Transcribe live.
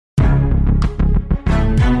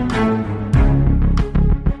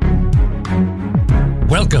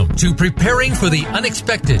to Preparing for the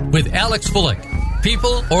Unexpected with Alex Fullick.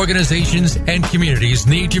 People, organizations, and communities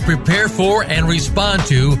need to prepare for and respond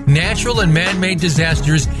to natural and man-made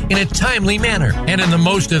disasters in a timely manner and in the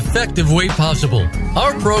most effective way possible.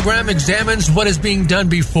 Our program examines what is being done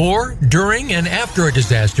before, during, and after a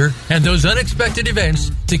disaster and those unexpected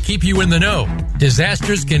events to keep you in the know.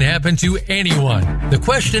 Disasters can happen to anyone. The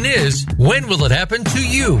question is, when will it happen to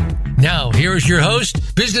you? Now, here is your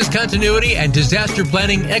host, business continuity and disaster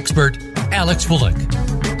planning expert, Alex Fullick.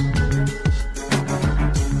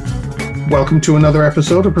 Welcome to another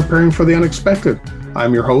episode of Preparing for the Unexpected.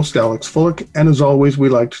 I'm your host, Alex Fullick, and as always, we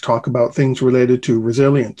like to talk about things related to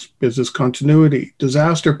resilience, business continuity,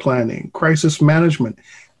 disaster planning, crisis management,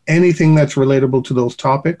 anything that's relatable to those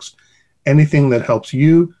topics, anything that helps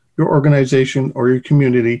you, your organization, or your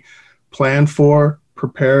community plan for,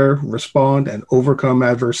 prepare, respond, and overcome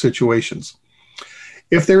adverse situations.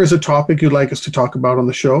 If there is a topic you'd like us to talk about on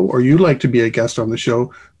the show, or you'd like to be a guest on the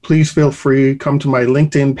show, please feel free, come to my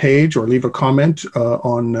LinkedIn page or leave a comment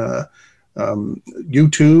on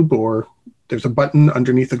YouTube, or there's a button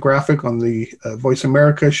underneath the graphic on the Voice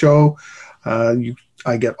America show.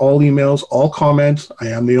 I get all emails, all comments. I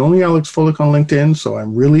am the only Alex Fullick on LinkedIn, so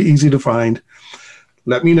I'm really easy to find.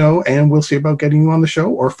 Let me know, and we'll see about getting you on the show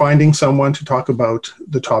or finding someone to talk about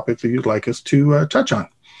the topic that you'd like us to touch on.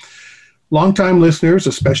 Longtime listeners,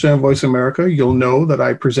 especially on Voice America, you'll know that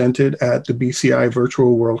I presented at the BCI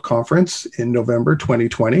Virtual World Conference in November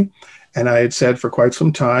 2020, and I had said for quite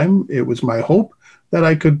some time it was my hope that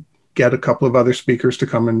I could get a couple of other speakers to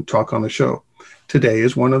come and talk on the show. Today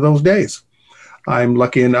is one of those days. I'm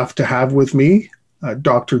lucky enough to have with me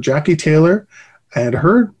Dr. Jackie Taylor and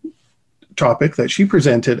her topic that she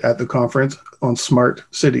presented at the conference on smart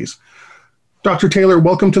cities. Dr. Taylor,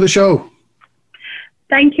 welcome to the show.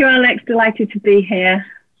 Thank you, Alex. Delighted to be here.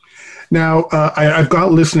 Now, I've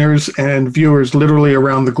got listeners and viewers literally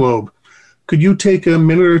around the globe. Could you take a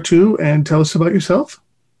minute or two and tell us about yourself?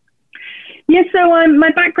 Yes, so my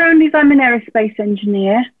background is I'm an aerospace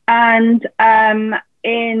engineer. And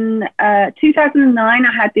in 2009,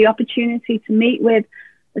 I had the opportunity to meet with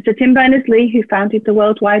Sir Tim Berners-Lee, who founded the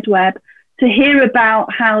World Wide Web, to hear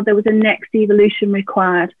about how there was a next evolution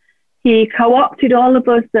required. He co-opted all of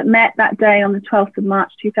us that met that day on the 12th of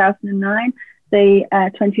March 2009, the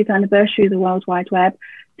 20th anniversary of the World Wide Web,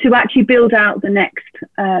 to actually build out the next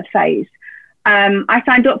phase. I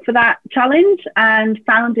signed up for that challenge and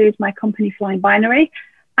founded my company Flying Binary.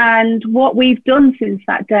 And what we've done since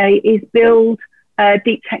that day is build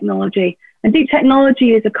deep technology. And deep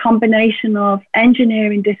technology is a combination of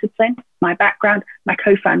engineering discipline, my background, my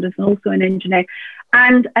co-founders, and also an engineer,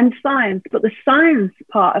 and science. But the science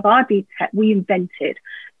part of our deep tech, we invented.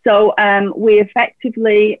 So we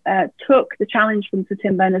effectively took the challenge from Sir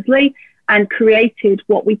Tim Berners-Lee and created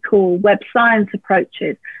what we call web science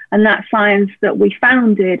approaches. And that science that we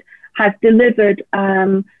founded has delivered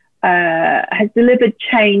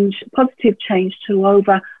change, positive change, to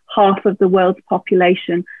over half of the world's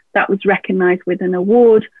population. That was recognized with an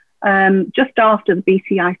award just after the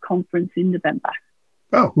BCI conference in November.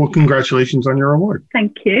 Oh, well, congratulations on your award.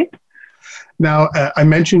 Thank you. Now, I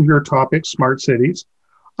mentioned your topic, smart cities.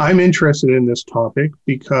 I'm interested in this topic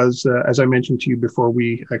because, as I mentioned to you before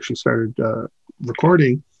we actually started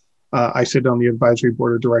recording, I sit on the advisory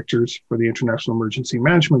board of directors for the International Emergency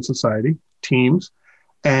Management Society, TEAMS,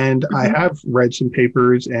 and I have read some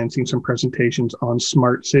papers and seen some presentations on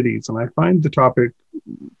smart cities, and I find the topic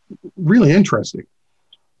really interesting.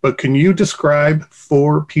 But can you describe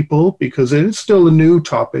for people, because it is still a new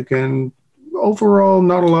topic and overall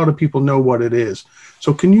not a lot of people know what it is.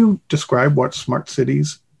 So can you describe what smart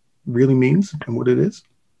cities really means and what it is?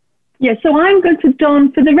 Yeah, so I'm going to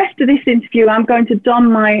don, for the rest of this interview, I'm going to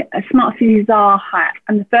don my Smart Cities Are hat.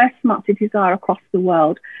 I'm the first Smart Cities Are across the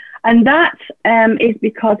world. And that is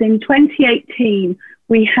because in 2018,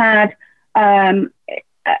 we had an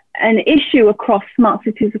issue across smart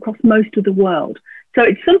cities across most of the world. So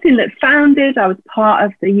it's something that founded, I was part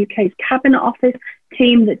of the UK's Cabinet Office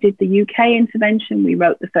team that did the UK intervention. We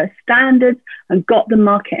wrote the first standards and got the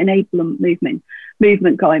market enablement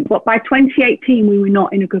movement going. But by 2018, we were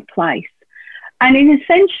not in a good place. And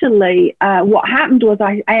essentially, what happened was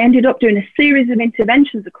I ended up doing a series of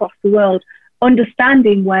interventions across the world,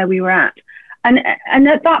 understanding where we were at. And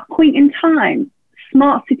at that point in time,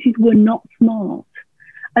 smart cities were not smart.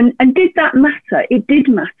 And did that matter? It did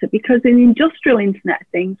matter, because in industrial Internet of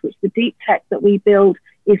Things, which the deep tech that we build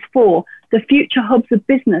is for, the future hubs of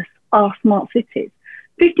business are smart cities.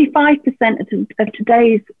 55% of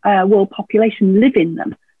today's world population live in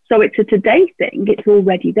them. So it's a today thing, it's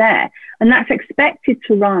already there. And that's expected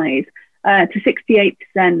to rise to 68%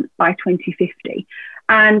 by 2050.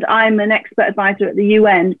 And I'm an expert advisor at the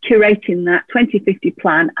UN curating that 2050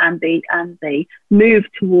 plan and the move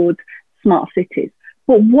towards smart cities.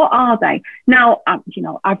 But what are they? Now,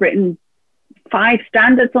 I've written 5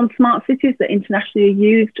 standards on smart cities that internationally are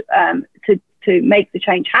used to make the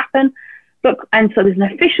change happen. And so there's an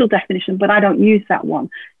official definition, but I don't use that one.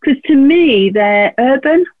 Because to me, they're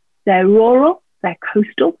urban, they're rural, they're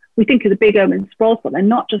coastal. We think of the big urban sprawls, but they're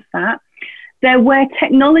not just that. They're where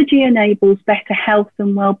technology enables better health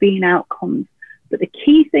and well-being outcomes. But the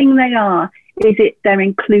key thing they are is they're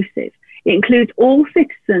inclusive. It includes all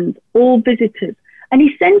citizens, all visitors. And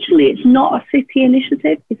essentially, it's not a city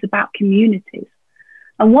initiative, it's about communities.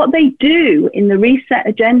 And what they do in the Reset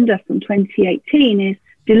Agenda from 2018 is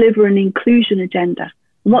deliver an inclusion agenda.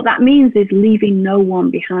 And what that means is leaving no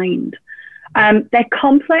one behind. They're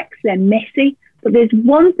complex, they're messy, but there's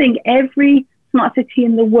one thing every smart city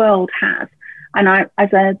in the world has. And I, as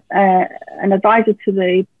an advisor to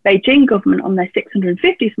the Beijing government on their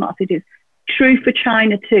 650 smart cities, true for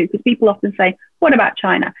China too, because people often say, what about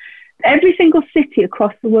China? Every single city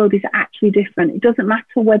across the world is actually different. It doesn't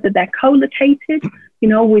matter whether they're co-located,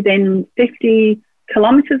 within 50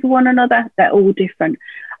 kilometers of one another, they're all different.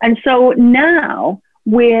 And so now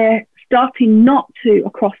we're starting not to,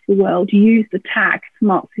 across the world, use the tag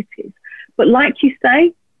smart cities. But like you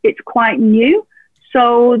say, it's quite new.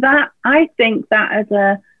 So that I think that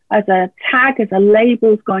as a tag, as a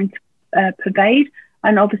label is going to pervade.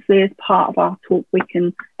 And obviously, as part of our talk, we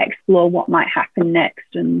can explore what might happen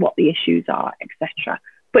next and what the issues are, etc.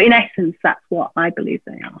 But in essence, that's what I believe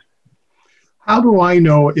they are. How do I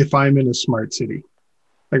know if I'm in a smart city?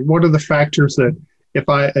 Like, what are the factors that if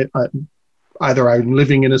either I'm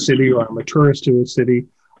living in a city or I'm a tourist to a city,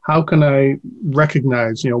 how can I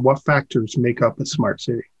recognize, what factors make up a smart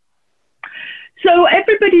city? So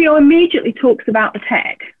everybody immediately talks about the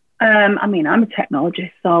tech. I'm a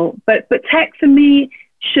technologist, but tech for me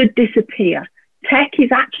should disappear. Tech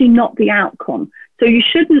is actually not the outcome. So you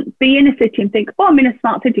shouldn't be in a city and think, I'm in a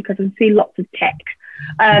smart city because I see lots of tech.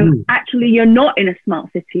 Actually, you're not in a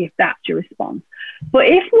smart city if that's your response. But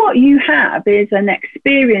if what you have is an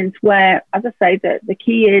experience where, as I say, the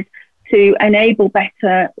key is to enable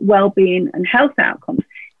better well-being and health outcomes,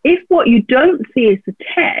 if what you don't see is the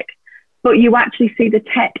tech, but you actually see the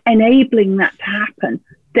tech enabling that to happen,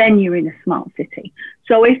 then you're in a smart city.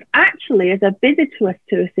 So if actually as a visitor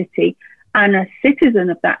to a city and a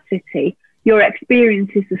citizen of that city, your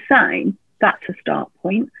experience is the same, that's a start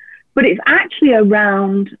point. But it's actually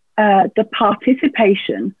around the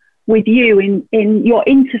participation with you in your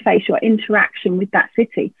interface, your interaction with that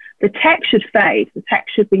city. The tech should fade. The tech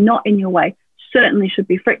should be not in your way, certainly should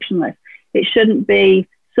be frictionless. It shouldn't be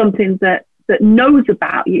something that knows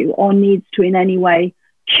about you or needs to in any way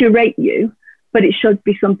curate you, but it should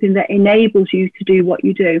be something that enables you to do what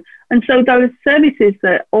you do. And so those services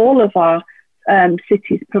that all of our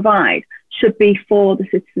cities provide should be for the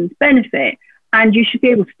citizens' benefit. And you should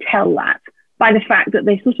be able to tell that by the fact that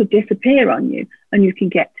they sort of disappear on you and you can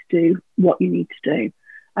get to do what you need to do.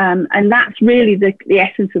 And that's really the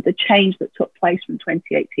essence of the change that took place from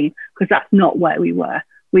 2018, because that's not where we were.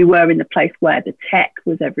 We were in the place where the tech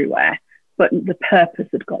was everywhere, but the purpose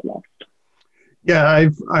had got lost. Yeah,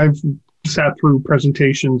 I've sat through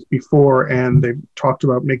presentations before, and they've talked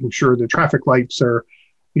about making sure the traffic lights are,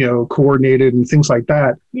 coordinated and things like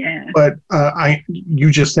that. Yeah. But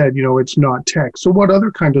you just said, it's not tech. So what other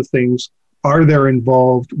kind of things are there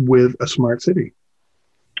involved with a smart city?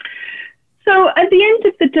 So at the end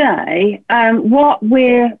of the day, what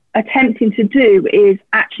we're attempting to do is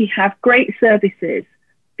actually have great services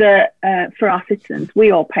that for our citizens.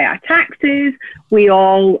 We all pay our taxes. We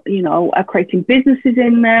all, are creating businesses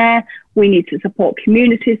in there. We need to support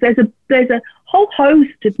communities. There's a whole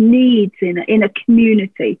host of needs in a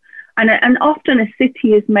community, and often a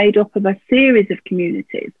city is made up of a series of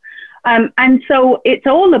communities. And so it's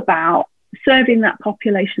all about serving that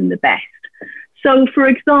population the best. So, for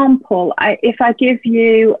example, if I give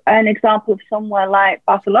you an example of somewhere like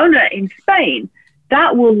Barcelona in Spain,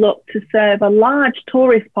 that will look to serve a large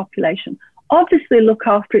tourist population, obviously look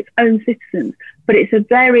after its own citizens, but it's a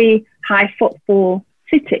very high footfall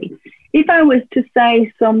city. If I was to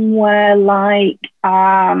say somewhere like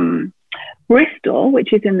Bristol,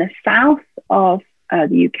 which is in the south of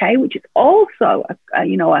the UK, which is also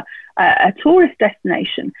a tourist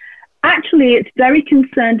destination, actually it's very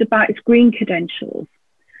concerned about its green credentials.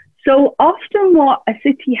 So often what a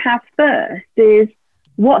city has first is,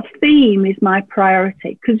 what theme is my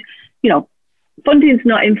priority? Because, funding is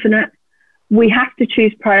not infinite. We have to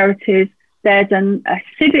choose priorities. there's a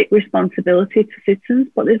civic responsibility to citizens,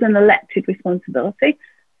 but there's an elected responsibility.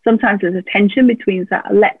 Sometimes there's a tension between that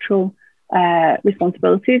electoral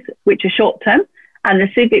responsibilities, which are short-term, and the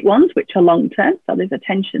civic ones, which are long-term. So there's a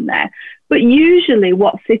tension there. But usually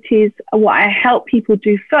what I help people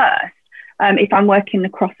do first, if I'm working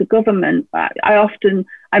across the government,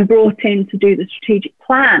 I'm brought in to do the strategic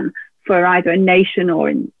plan for either a nation or,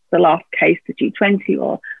 in the last case, the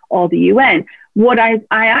G20 or the UN. What I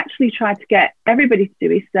actually try to get everybody to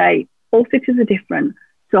do is say, all cities are different.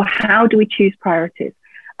 So how do we choose priorities?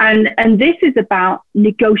 And this is about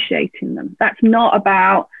negotiating them. That's not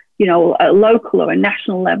about, a local or a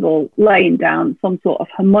national level laying down some sort of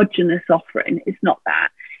homogenous offering. It's not that.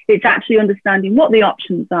 It's actually understanding what the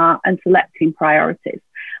options are and selecting priorities.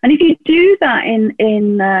 And if you do that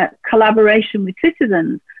in collaboration with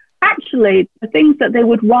citizens, actually the things that they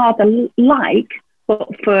would rather like,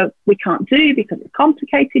 but we can't do because it's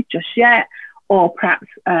complicated just yet, or perhaps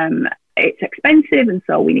it's expensive and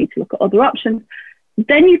so we need to look at other options,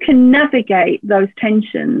 then you can navigate those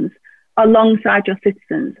tensions alongside your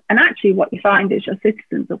citizens. And actually what you find is your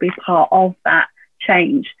citizens will be part of that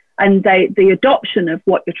change, and the adoption of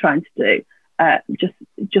what you're trying to do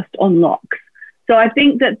just unlocks. So I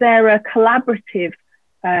think that they're a collaborative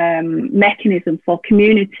mechanism for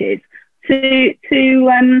communities to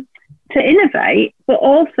innovate, but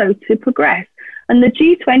also to progress. And the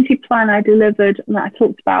G20 plan I delivered and that I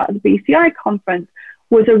talked about at the BCI conference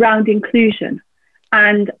was around inclusion.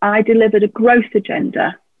 And I delivered a growth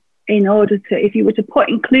agenda in order to, if you were to put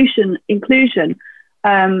inclusion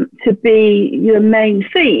to be your main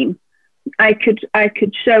theme, I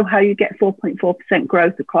could show how you get 4.4%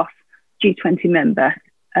 growth across G20 member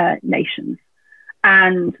nations.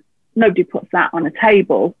 And nobody puts that on a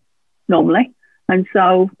table normally. And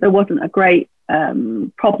so there wasn't a great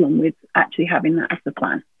problem with actually having that as the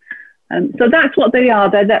plan. So that's what they are.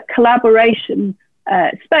 They're that collaboration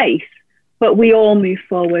space, but we all move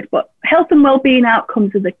forward. But health and well-being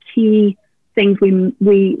outcomes are the key things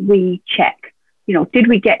we check. Did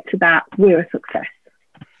we get to that? We're a success.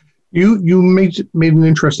 You made an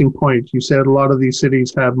interesting point. You said a lot of these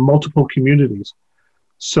cities have multiple communities,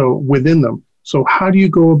 so within them. So how do you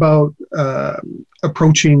go about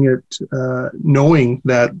approaching it, knowing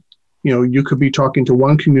that you could be talking to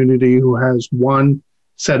one community who has one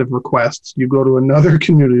set of requests, you go to another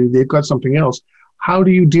community, they've got something else. How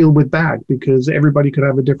do you deal with that? Because everybody could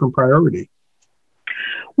have a different priority.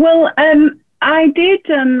 Well, I did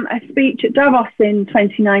a speech at Davos in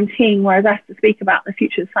 2019 where I was asked to speak about the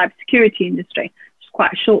future of the cybersecurity industry. It's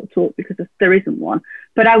quite a short talk because there isn't one.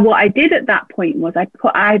 But what I did at that point was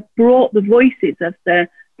I brought the voices of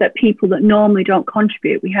that people that normally don't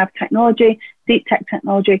contribute. We have technology, deep tech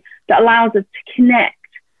technology, that allows us to connect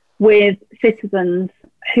with citizens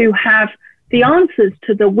who have the answers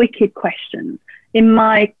to the wicked questions. In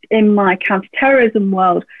my counterterrorism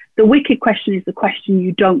world, the wicked question is the question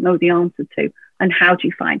you don't know the answer to, and how do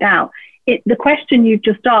you find out? The question you've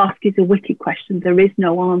just asked is a wicked question. There is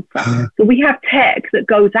no answer. So we have tech that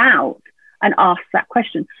goes out and asks that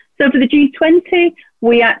question. So for the G20,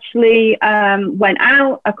 we actually went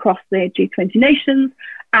out across the G20 nations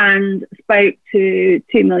and spoke to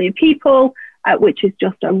 2 million people, which is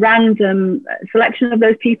just a random selection of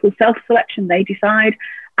those people, self-selection, they decide,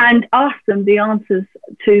 and ask them the answers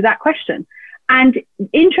to that question. And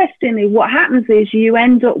interestingly, what happens is you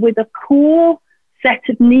end up with a core set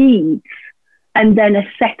of needs and then a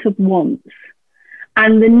set of wants.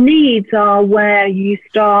 And the needs are where you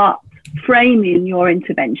start framing your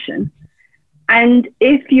intervention. And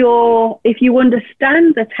if you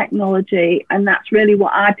understand the technology, and that's really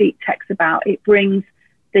what our deep tech's about, it brings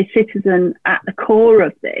the citizen at the core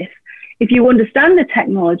of this. If you understand the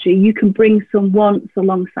technology, you can bring some wants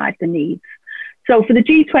alongside the needs. So for the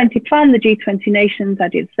G20 plan, the G20 nations, I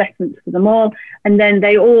did assessments for them all, and then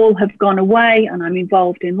they all have gone away, and I'm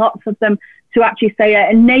involved in lots of them, to actually say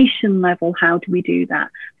at a nation level, how do we do that?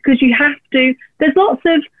 Because there's lots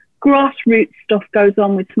of grassroots stuff goes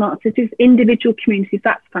on with smart cities, individual communities,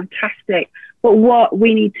 that's fantastic. But what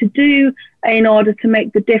we need to do in order to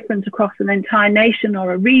make the difference across an entire nation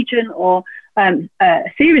or a region or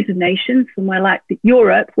a series of nations, somewhere like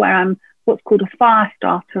Europe, where I'm what's called a fire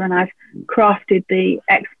starter, and I've crafted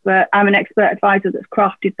I'm an expert advisor that's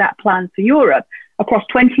crafted that plan for Europe across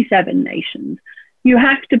 27 nations. You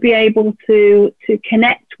have to be able to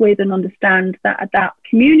connect with and understand that at that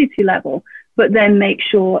community level, but then make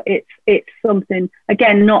sure it's something,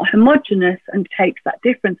 again, not homogenous and takes that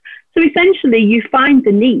difference. So essentially you find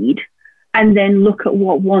the need and then look at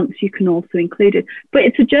what wants you can also include it. But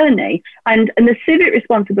it's a journey, and the civic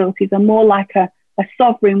responsibilities are more like a a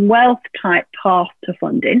sovereign wealth type path to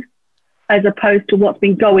funding, as opposed to what's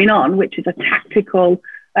been going on, which is a tactical,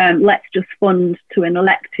 let's just fund to an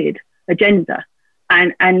elected agenda.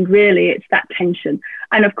 And really, it's that tension.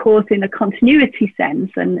 And of course, in a continuity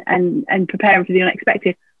sense and preparing for the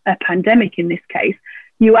unexpected, a pandemic in this case,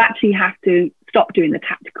 you actually have to stop doing the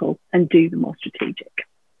tactical and do the more strategic.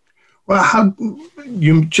 Well,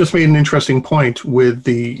 you just made an interesting point with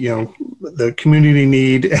the community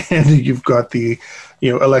need, and you've got the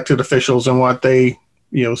elected officials and what they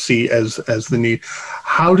see as the need.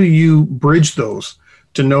 How do you bridge those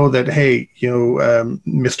to know that, hey,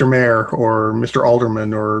 Mr. Mayor or Mr.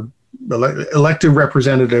 Alderman or elected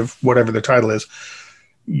representative, whatever the title is,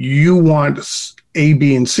 you want A,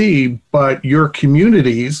 B, and C, but your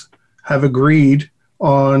communities have agreed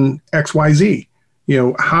on X, Y, Z.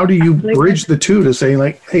 How do you bridge the two to say,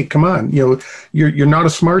 like, hey, come on, you're not a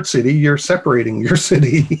smart city, you're separating your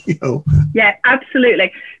city. Yeah,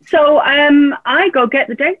 absolutely. So I go get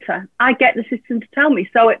the data. I get the system to tell me.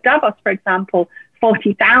 So at Davos, for example,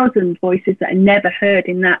 40,000 voices that are never heard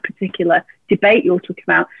in that particular debate you're talking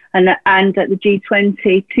about, and at the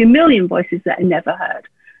G20, 2 million voices that are never heard.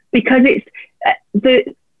 Because it's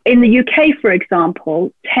in the UK, for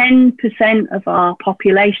example, 10% of our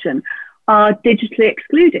population are digitally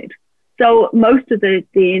excluded. So most of the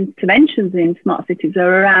interventions in smart cities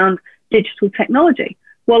are around digital technology.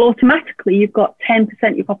 Well, automatically, you've got 10%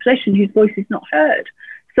 of your population whose voice is not heard.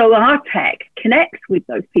 So our tech connects with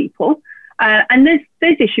those people. And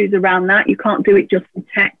there's issues around that. You can't do it just with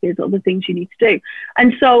tech. There's other things you need to do.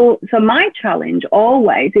 And so my challenge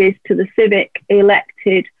always is to the civic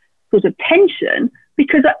elected sort of tension,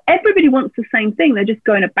 because everybody wants the same thing. They're just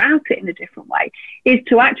going about it in a different way, is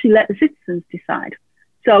to actually let the citizens decide.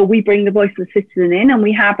 So we bring the voice of the citizen in and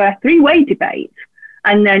we have a 3-way debate.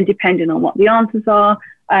 And then depending on what the answers are,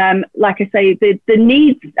 like I say, the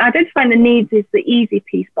needs, identifying the needs is the easy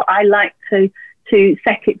piece, but I like to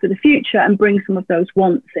set it for the future and bring some of those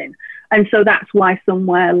wants in. And so that's why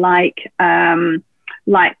somewhere like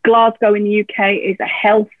Glasgow in the UK is a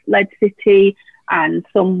health-led city, and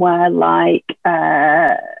somewhere like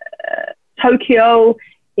Tokyo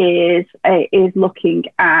is looking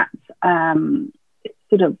at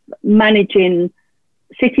sort of managing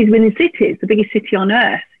cities within cities, the biggest city on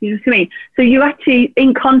earth. You know what I mean? So you actually,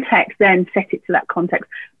 in context, then set it to that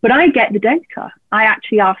context. But I get the data. I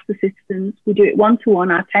actually ask the citizens. We do it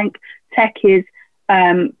one-to-one. Our tech is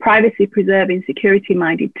privacy preserving,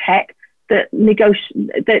 security-minded tech that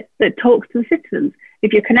talks to the citizens.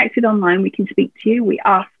 If you're connected online, we can speak to you. We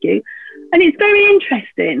ask you, and it's very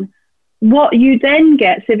interesting. What you then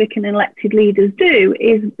get civic and elected leaders do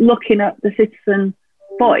is looking at the citizen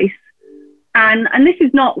voice. And this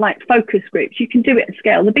is not like focus groups. You can do it at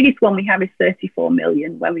scale. The biggest one we have is 34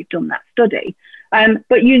 million when we've done that study.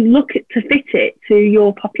 But you look to fit it to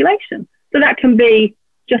your population. So that can be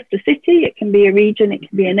just a city, it can be a region, it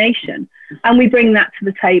can be a nation. And we bring that to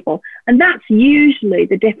the table. And that's usually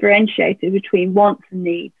the differentiator between wants and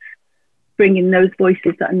needs, bringing those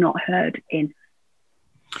voices that are not heard in.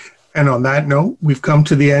 And on that note, we've come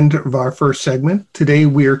to the end of our first segment. Today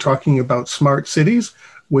we are talking about smart cities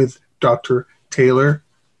with Dr. Taylor.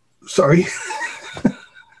 Sorry,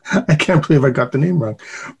 I can't believe I got the name wrong.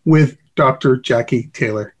 With Dr. Jackie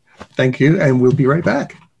Taylor. Thank you, and we'll be right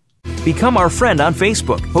back. Become our friend on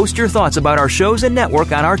Facebook. Post your thoughts about our shows and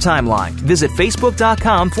network on our timeline. Visit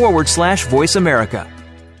facebook.com/Voice America.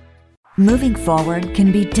 Moving forward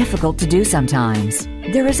can be difficult to do sometimes.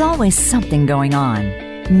 There is always something going on.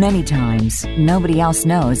 Many times, nobody else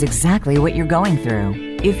knows exactly what you're going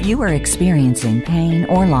through. If you are experiencing pain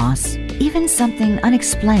or loss, even something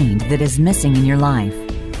unexplained that is missing in your life,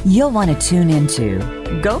 you'll want to tune into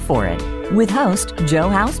Go For It with host Joe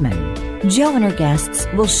Hausman. Joe and her guests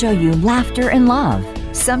will show you laughter and love.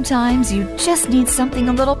 Sometimes you just need something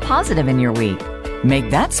a little positive in your week.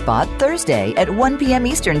 Make that spot Thursday at 1 p.m.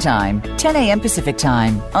 Eastern Time, 10 a.m. Pacific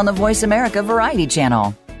Time on the Voice America Variety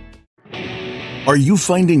Channel. Are you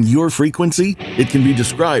finding your frequency? It can be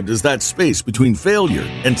described as that space between failure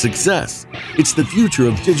and success. It's the future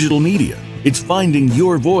of digital media. It's finding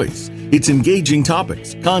your voice. It's engaging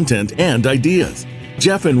topics, content, and ideas.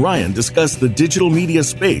 Jeff and Ryan discuss the digital media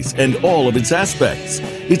space and all of its aspects.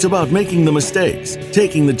 It's about making the mistakes,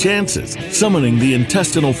 taking the chances, summoning the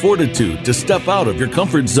intestinal fortitude to step out of your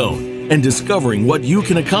comfort zone, and discovering what you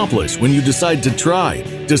can accomplish when you decide to try,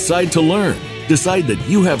 decide to learn, decide that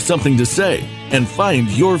you have something to say, and find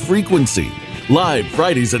your frequency. Live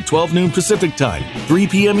Fridays at 12 noon Pacific Time, 3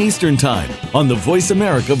 p.m. Eastern Time on the Voice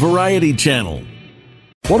America Variety Channel.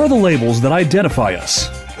 What are the labels that identify us?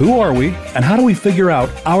 Who are we, and how do we figure out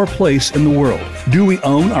our place in the world? Do we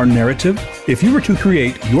own our narrative? If you were to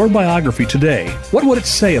create your biography today, what would it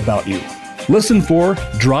say about you? Listen for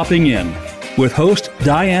Dropping In with host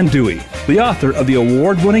Diane Dewey, the author of the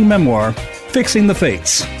award-winning memoir, Fixing the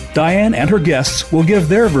Fates. Diane and her guests will give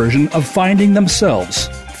their version of finding themselves.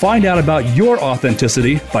 Find out about your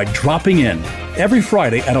authenticity by dropping in every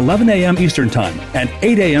Friday at 11 a.m. Eastern Time and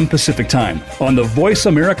 8 a.m. Pacific Time on the Voice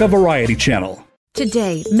America Variety Channel.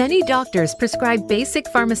 Today, many doctors prescribe basic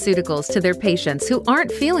pharmaceuticals to their patients who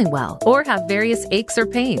aren't feeling well or have various aches or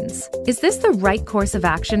pains. Is this the right course of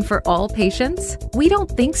action for all patients? We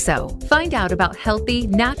don't think so. Find out about healthy,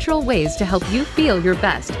 natural ways to help you feel your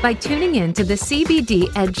best by tuning in to the CBD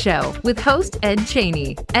Ed Show with host Ed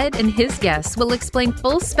Cheney. Ed and his guests will explain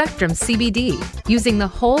full-spectrum CBD, using the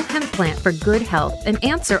whole hemp plant for good health, and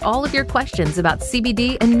answer all of your questions about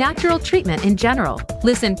CBD and natural treatment in general.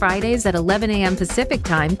 Listen Fridays at 11 a.m. Pacific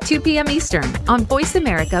Time, 2 p.m. Eastern on Voice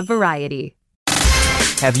America Variety.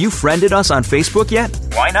 Have you friended us on Facebook yet?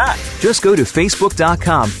 Why not? Just go to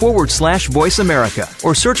facebook.com/Voice America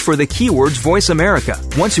or search for the keywords Voice America.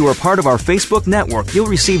 Once you are part of our Facebook network, you'll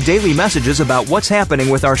receive daily messages about what's happening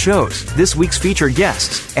with our shows, this week's featured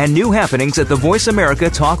guests, and new happenings at the Voice America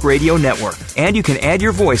Talk Radio Network. And you can add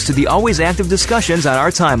your voice to the always active discussions on our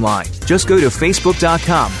timeline. Just go to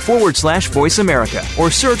facebook.com/Voice America or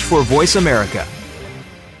search for Voice America.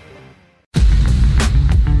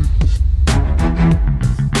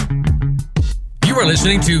 You are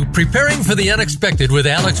listening to Preparing for the Unexpected with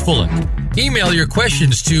Alex Fullick. Email your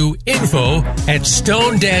questions to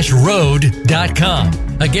info@stone-road.com.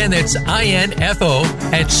 Again, that's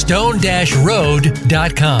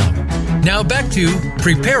info@stone-road.com. Now back to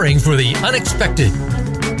Preparing for the Unexpected.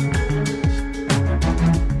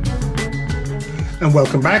 And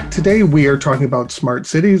welcome back. Today we are talking about smart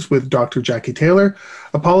cities with Dr. Jackie Taylor.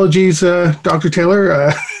 Apologies, Dr.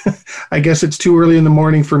 Taylor. I guess it's too early in the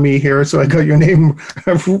morning for me here, so I got your name.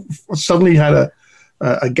 Suddenly had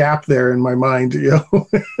a gap there in my mind. You know.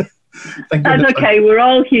 That's okay. We're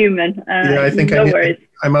all human. Yeah, I think no worries.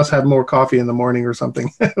 I must have more coffee in the morning or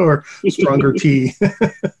something, or stronger tea.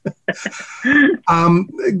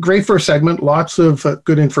 Great first segment. Lots of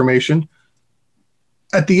good information.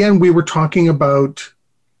 At the end, we were talking about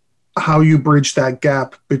how you bridge that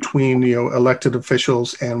gap between, you know, elected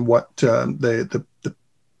officials and what the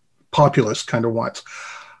populace kind of wants.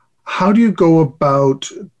 How do you go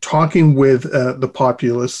about talking with the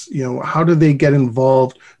populace? You know, how do they get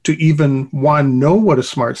involved to even, one, know what a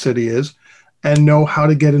smart city is, and know how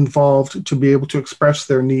to get involved to be able to express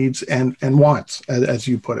their needs and wants, as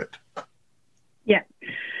you put it? Yeah.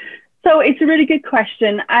 So it's a really good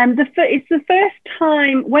question. It's the first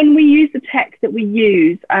time when we use the tech that we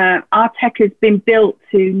use, our tech has been built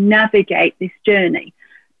to navigate this journey,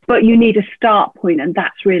 but you need a start point, and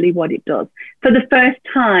that's really what it does. For the first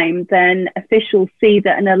time, then officials see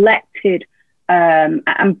that an elected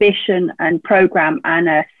ambition and program and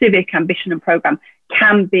a civic ambition and program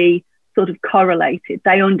can be sort of correlated.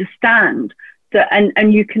 They understand that,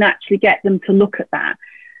 and you can actually get them to look at that.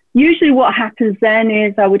 Usually what happens then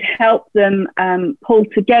is I would help them pull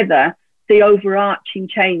together the overarching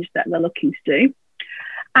change that they're looking to do.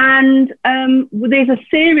 And there's a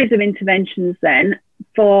series of interventions then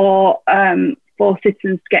for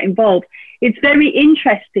citizens to get involved. It's very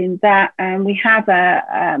interesting that we have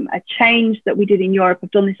a change that we did in Europe.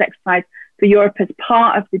 I've done this exercise for Europe as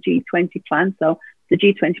part of the G20 plan. So the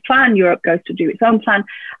G20 plan, Europe goes to do its own plan.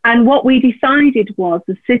 And what we decided was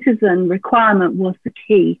the citizen requirement was the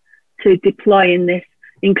key to deploying this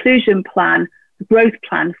inclusion plan, the growth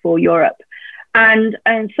plan for Europe. And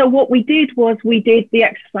so what we did was we did the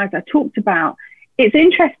exercise I talked about. It's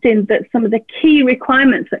interesting that some of the key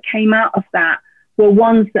requirements that came out of that were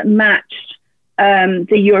ones that matched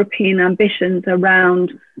the European ambitions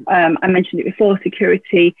around, I mentioned it before,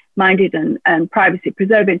 security-minded and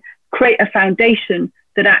privacy-preserving, create a foundation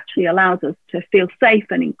that actually allows us to feel safe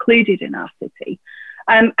and included in our city.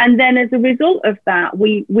 And then as a result of that,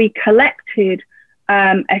 we collected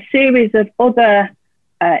a series of other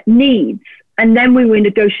needs, and then we were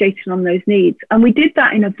negotiating on those needs. And we did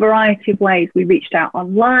that in a variety of ways. We reached out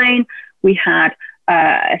online. We had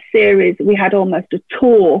a series, we had almost a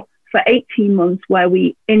tour for 18 months where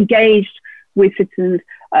we engaged with citizens,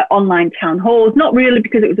 online town halls, not really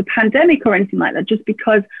because it was a pandemic or anything like that, just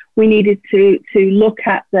because we needed to look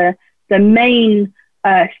at the main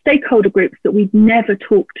stakeholder groups that we'd never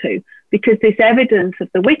talked to, because this evidence of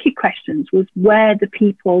the wiki questions was where the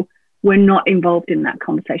people were not involved in that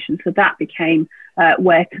conversation. So that became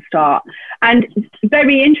where to start. And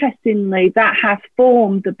very interestingly, that has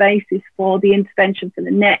formed the basis for the intervention for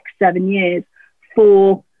the next 7 years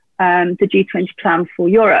for the G20 plan for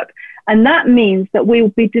Europe. And that means that we will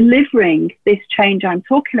be delivering this change I'm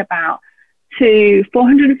talking about to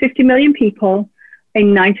 450 million people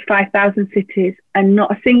in 95,000 cities, and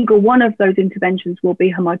not a single one of those interventions will be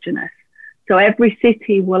homogenous. So every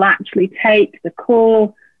city will actually take the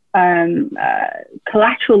core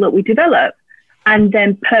collateral that we develop and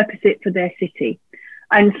then purpose it for their city.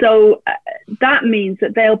 And so that means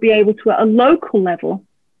that they'll be able to, at a local level,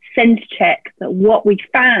 sense check that what we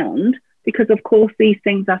found, because of course these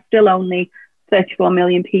things are still only 34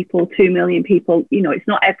 million people, 2 million people, it's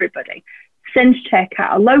not everybody. Sense check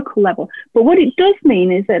at a local level. But what it does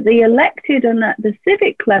mean is that the elected and at the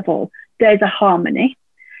civic level, there's a harmony.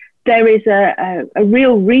 There is a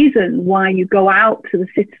real reason why you go out to the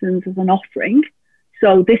citizens as an offering.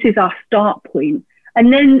 So this is our start point.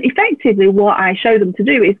 And then effectively what I show them to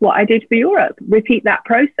do is what I did for Europe, repeat that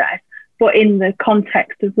process, but in the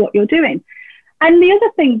context of what you're doing. And the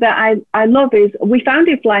other thing that I love is we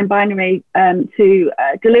founded Blind Binary to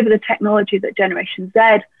deliver the technology that Generation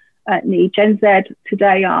Z need. Gen Z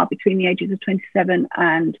today are between the ages of 27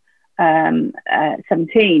 and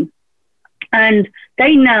 17. And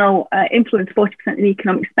they now influence 40% of the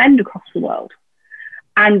economic spend across the world.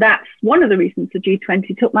 And that's one of the reasons the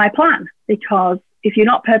G20 took my plan, because if you're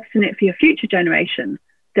not purposing it for your future generation,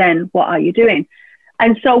 then what are you doing?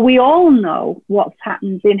 And so we all know what's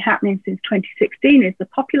been happening since 2016 is the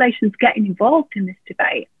population's getting involved in this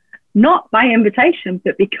debate, not by invitation,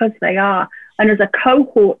 but because they are. And as a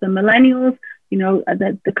cohort, the millennials,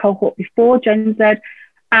 the cohort before Gen Z,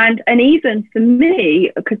 and even for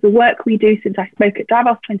me, because the work we do since I spoke at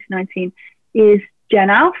Davos 2019 is Gen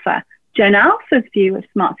Alpha. Gen Alpha's view of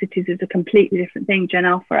smart cities is a completely different thing. Gen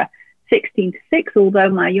Alpha are 16 to 6, although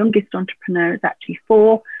my youngest entrepreneur is actually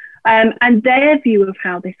 4. And their view of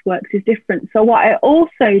how this works is different. So what I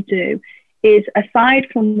also do is, aside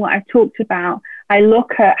from what I've talked about, I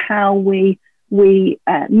look at how we meet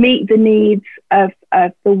the needs of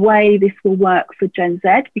the way this will work for Gen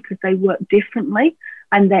Z, because they work differently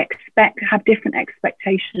and they have different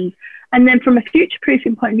expectations. And then from a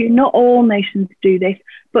future-proofing point of view, not all nations do this,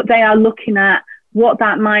 but they are looking at what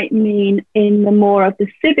that might mean in the more of the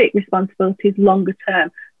civic responsibilities longer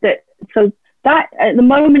term. So that at the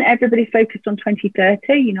moment, everybody's focused on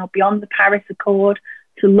 2030, beyond the Paris Accord,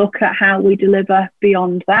 to look at how we deliver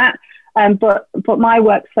beyond that. But my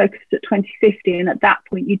work's focused at 2050, and at that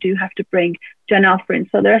point, you do have to bring Gen Alpha in.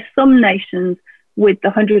 So there are some nations with the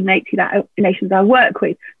 180 nations I work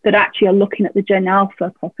with that actually are looking at the Gen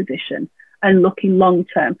Alpha proposition and looking long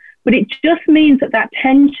term. But it just means that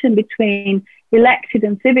tension between elected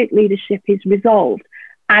and civic leadership is resolved,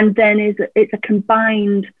 and then it's a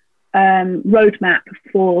combined roadmap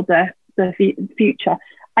for the future.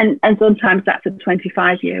 And sometimes that's a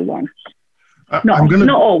 25-year one. Not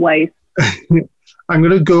always. I'm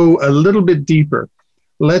going to go a little bit deeper.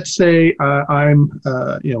 Let's say I'm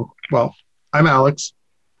Alex.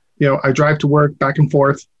 I drive to work back and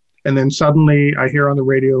forth, and then suddenly I hear on the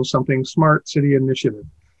radio something Smart City Initiative.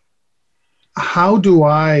 How do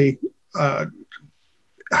I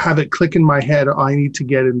have it click in my head? I need to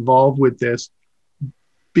get involved with this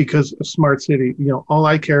because a smart city. All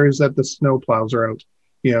I care is that the snow plows are out.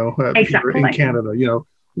 Exactly. Here in Canada.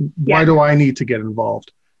 Why do I need to get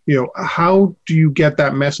involved? How do you get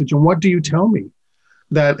that message, and what do you tell me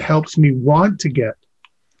that helps me want to get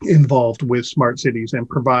involved with smart cities and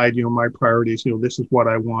provide, my priorities? This is what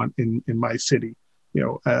I want in my city.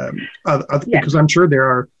 Because I'm sure there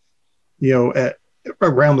are,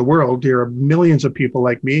 around the world, there are millions of people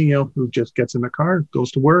like me, who just gets in the car,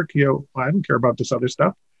 goes to work. I don't care about this other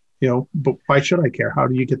stuff. But why should I care? How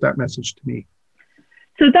do you get that message to me?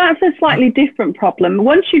 So that's a slightly different problem.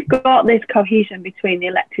 Once you've got this cohesion between the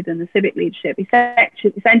elected and the civic leadership,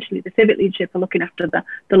 essentially the civic leadership are looking after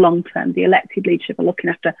the long term. The elected leadership are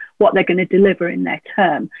looking after what they're going to deliver in their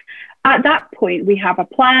term. At that point, we have a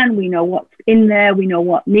plan. We know what's in there. We know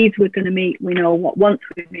what needs we're going to meet. We know what wants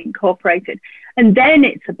we've incorporated. And then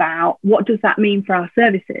it's about what does that mean for our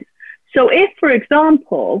services? So if, for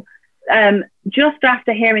example, just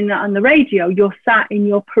after hearing that on the radio, you're sat in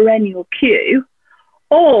your perennial queue,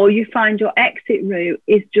 or you find your exit route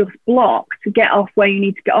is just blocked to get off where you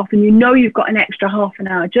need to get off, and you've got an extra half an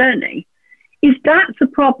hour journey, if that's a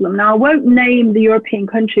problem. Now, I won't name the European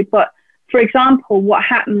country, but for example, what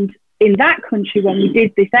happened in that country when we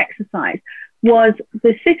did this exercise was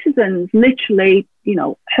the citizens literally,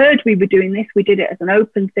 heard we were doing this. We did it as an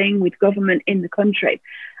open thing with government in the country.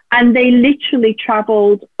 And they literally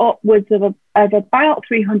travelled upwards of about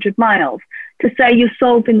 300 miles to say you're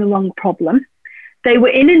solving the wrong problem. They were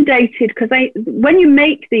inundated because when you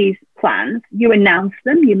make these plans, you announce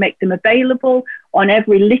them, you make them available on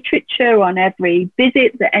every literature, on every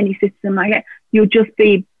visit that any citizen might get. You'll just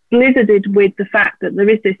be blizzarded with the fact that there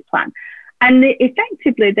is this plan. And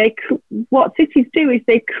effectively, what cities do is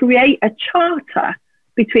they create a charter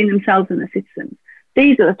between themselves and the citizens.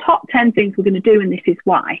 These are the top 10 things we're going to do, and this is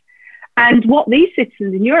why. And what these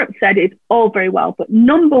citizens in Europe said is all very well, but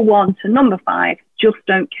number 1 to number 5 just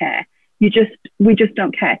don't care. We just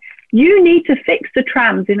don't care. You need to fix the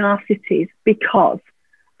trams in our cities because,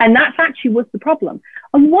 and that's actually was the problem.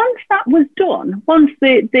 And once that was done, once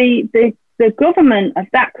the government of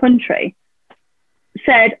that country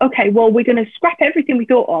said, okay, well, we're going to scrap everything we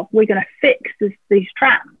thought of, we're going to fix these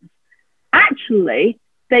trams, actually,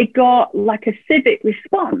 they got like a civic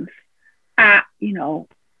response at,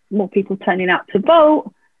 more people turning out to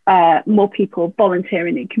vote, more people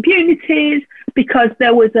volunteering in communities, because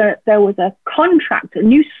there was a contract, a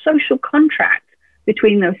new social contract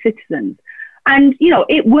between those citizens. And,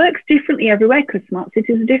 it works differently everywhere because smart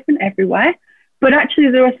cities are different everywhere. But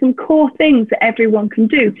actually, there are some core things that everyone can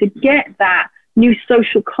do to get that new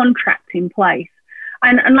social contract in place.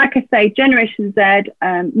 And like I say, Generation Z,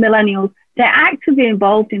 millennials, they're actively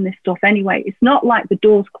involved in this stuff anyway. It's not like the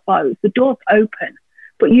door's closed, the door's open.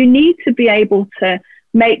 But you need to be able to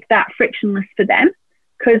make that frictionless for them,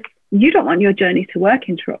 because you don't want your journey to work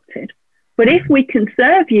interrupted. But if we can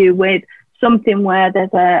serve you with something where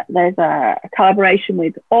there's a collaboration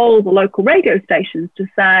with all the local radio stations to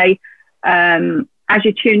say, as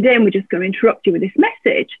you're tuned in, we're just going to interrupt you with this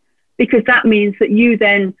message, because that means that you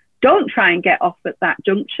then don't try and get off at that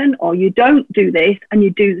junction, or you don't do this and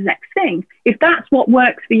you do the next thing. If that's what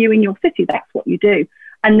works for you in your city, that's what you do.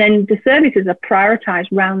 And then the services are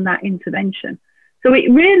prioritized around that intervention. So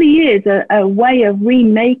it really is a way of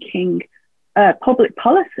remaking public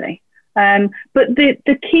policy. But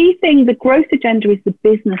the key thing, the growth agenda, is the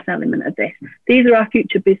business element of this. These are our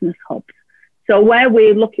future business hubs. So where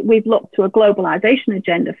we've looked to a globalization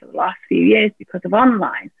agenda for the last few years because of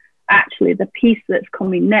online, actually the piece that's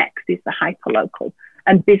coming next is the hyperlocal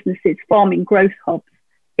and businesses forming growth hubs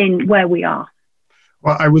in where we are.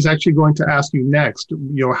 Well, I was actually going to ask you next,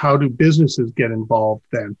 how do businesses get involved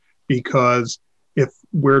then? Because if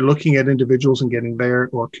we're looking at individuals and getting their,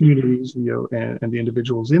 or communities, and the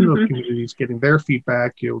individuals in those communities getting their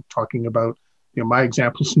feedback, talking about, my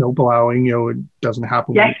example, snow plowing, it doesn't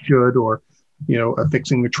happen when it should, or,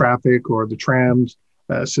 fixing the traffic or the trams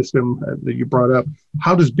system that you brought up.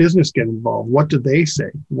 How does business get involved? What do they say?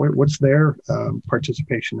 What's their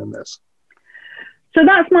participation in this? So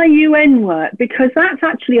that's my UN work, because that's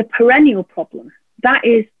actually a perennial problem. That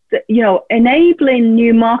is, enabling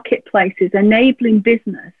new marketplaces, enabling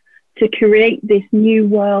business to create this new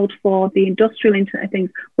world for the industrial Internet of Things,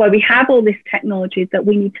 where we have all this technology that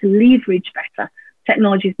we need to leverage better.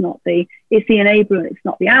 Technology is it's the enabler, it's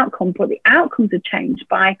not the outcome, but the outcomes are changed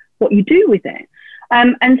by what you do with it.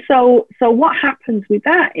 And so what happens with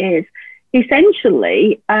that is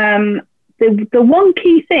essentially, the one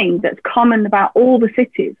key thing that's common about all the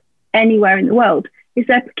cities anywhere in the world is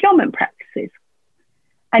their procurement practices.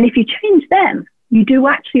 And if you change them, you do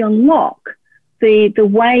actually unlock the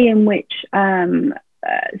way in which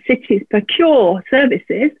cities procure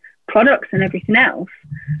services, products and everything else.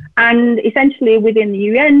 And essentially within the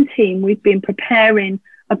UN team, we've been preparing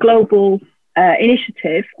a global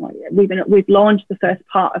initiative. We've launched the first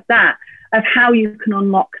part of that, of how you can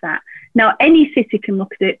unlock that. Now, any city can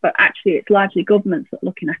look at it, but actually it's largely governments that are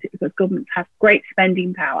looking at it, because governments have great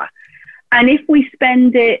spending power. And if we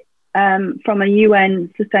spend it from a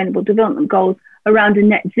UN Sustainable Development Goals around a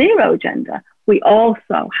net zero agenda, we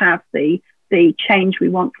also have the change we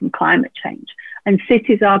want from climate change. And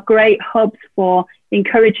cities are great hubs for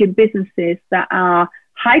encouraging businesses that are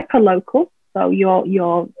hyper-local, so you're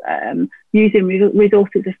using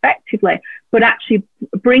resources effectively, but actually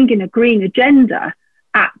bringing a green agenda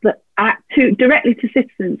directly to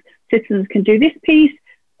citizens. Citizens can do this piece,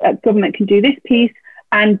 government can do this piece,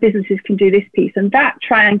 and businesses can do this piece. And that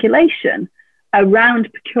triangulation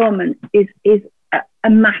around procurement is a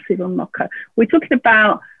massive unlocker. We're talking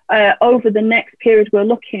about over the next period, we're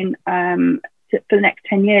looking for the next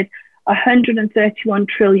 10 years, $131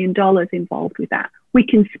 trillion involved with that. We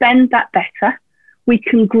can spend that better. We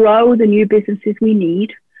can grow the new businesses we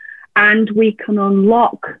need, and we can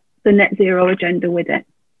unlock the net zero agenda with it.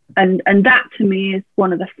 And that to me is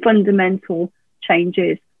one of the fundamental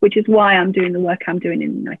changes, which is why I'm doing the work I'm doing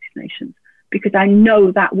in the United Nations, because I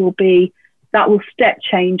know that will be that will step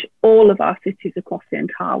change all of our cities across the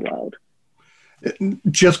entire world.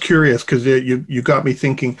 Just curious, because you got me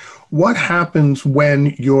thinking, what happens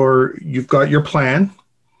when you've got your plan,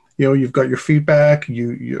 you've got your feedback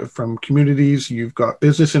you from communities, you've got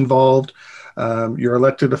business involved, your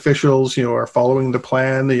elected officials, are following the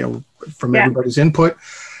plan, from everybody's input,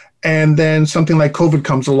 and then something like COVID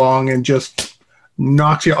comes along and just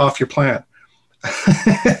knocks you off your plan.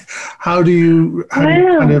 How do you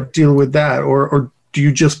kind of deal with that, or do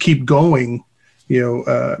you just keep going?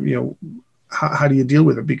 How do you deal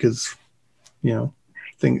with it? Because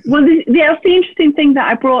things. Well, that's the interesting thing that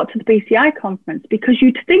I brought to the BCI conference, because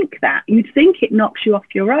you'd think it knocks you off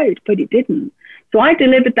your road, but it didn't. So I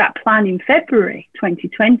delivered that plan in February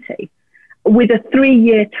 2020 with a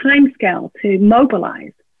 3-year timescale to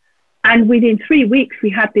mobilize, and within 3 weeks we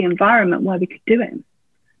had the environment where we could do it,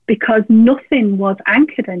 because nothing was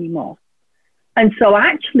anchored anymore. And so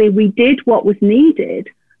actually we did what was needed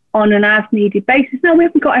on an as-needed basis. Now, we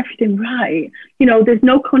haven't got everything right. There's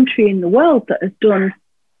no country in the world that has done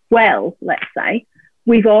well, let's say.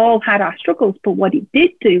 We've all had our struggles, but what it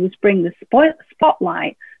did do was bring the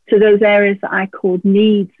spotlight to those areas that I called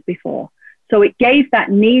needs before. So it gave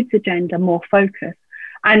that needs agenda more focus.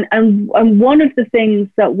 And one of the things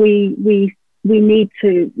that we need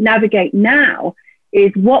to navigate now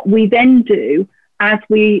is what we then do as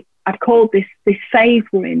I've called this phase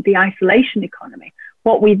we're in, the isolation economy.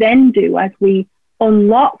 What we then do as we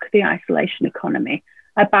unlock the isolation economy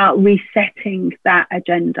about resetting that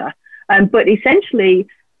agenda. But essentially,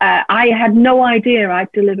 I had no idea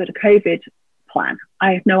I'd delivered a COVID plan.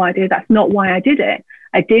 I had no idea. That's not why I did it.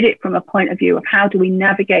 I did it from a point of view of how do we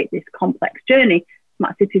navigate this complex journey,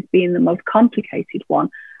 smart cities being the most complicated one,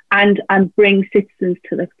 and bring citizens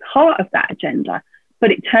to the heart of that agenda.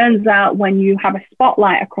 But it turns out when you have a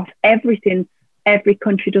spotlight across everything every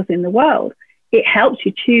country does in the world, it helps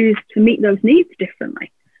you choose to meet those needs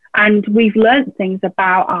differently. And we've learned things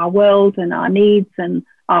about our world and our needs and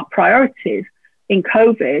our priorities in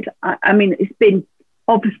COVID. I mean, it's been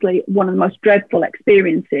obviously one of the most dreadful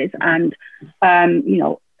experiences, and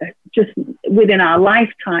just within our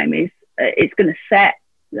lifetime it's going to set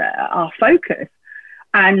our focus.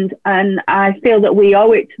 And I feel that we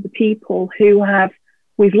owe it to the people who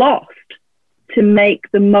we've lost to make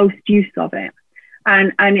the most use of it.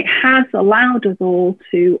 And it has allowed us all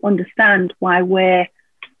to understand why we're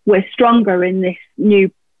stronger in this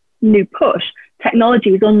new push.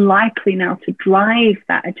 Technology is unlikely now to drive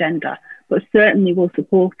that agenda, but certainly will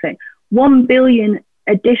support it. 1 billion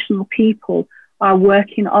additional people are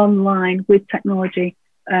working online with technology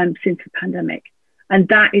since the pandemic. And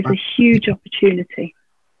that is a huge opportunity.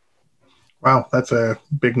 Wow, that's a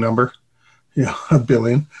big number. Yeah, 1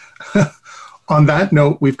 billion. On that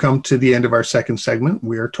note, we've come to the end of our second segment.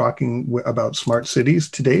 We are talking about smart cities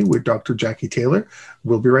today with Dr. Jackie Taylor.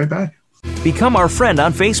 We'll be right back. Become our friend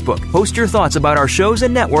on Facebook. Post your thoughts about our shows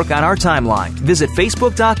and network on our timeline. Visit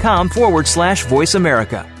facebook.com/Voice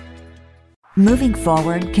America. Moving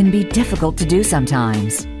forward can be difficult to do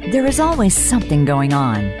sometimes. There is always something going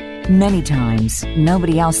on. Many times,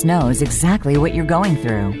 nobody else knows exactly what you're going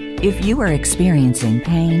through. If you are experiencing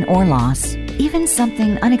pain or loss, even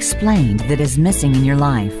something unexplained that is missing in your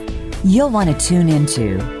life, you'll want to tune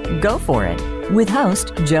into Go For It with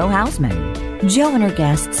host Joe Hausman. Joe and her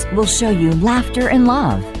guests will show you laughter and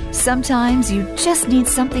love. Sometimes you just need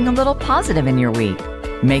something a little positive in your week.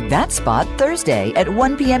 Make that spot Thursday at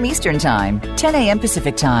 1 p.m. Eastern Time, 10 a.m.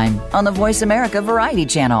 Pacific Time on the Voice America Variety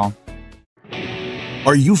Channel.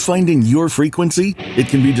 Are you finding your frequency? It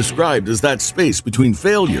can be described as that space between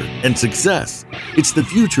failure and success. It's the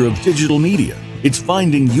future of digital media. It's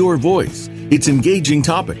finding your voice. It's engaging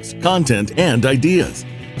topics, content, and ideas.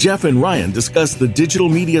 Jeff and Ryan discuss the digital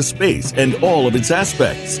media space and all of its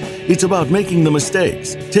aspects. It's about making the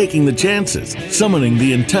mistakes, taking the chances, summoning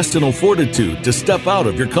the intestinal fortitude to step out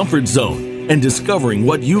of your comfort zone, and discovering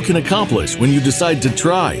what you can accomplish when you decide to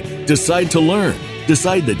try, decide to learn,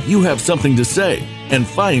 decide that you have something to say, and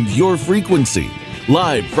find your frequency.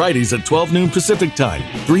 Live Fridays at 12 noon Pacific Time,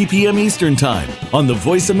 3 p.m. Eastern Time on the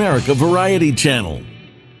Voice America Variety Channel.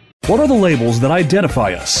 What are the labels that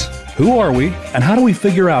identify us? Who are we, and how do we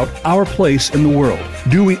figure out our place in the world?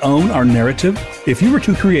 Do we own our narrative? If you were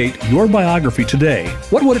to create your biography today,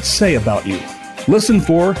 what would it say about you? Listen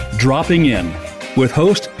for Dropping In with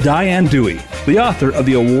host Diane Dewey, the author of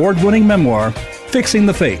the award-winning memoir, Fixing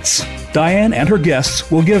the Fates. Diane and her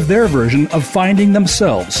guests will give their version of finding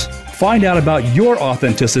themselves. Find out about your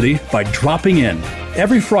authenticity by dropping in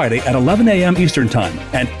every Friday at 11 a.m. Eastern Time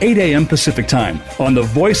and 8 a.m. Pacific Time on the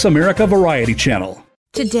Voice America Variety Channel.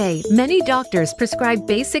 Today, many doctors prescribe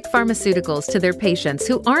basic pharmaceuticals to their patients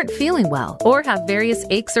who aren't feeling well or have various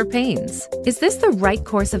aches or pains. Is this the right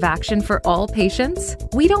course of action for all patients?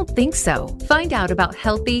 We don't think so. Find out about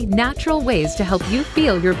healthy, natural ways to help you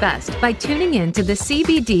feel your best by tuning in to the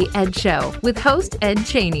CBD Ed Show with host Ed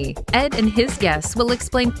Cheney. Ed and his guests will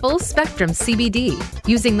explain full-spectrum CBD,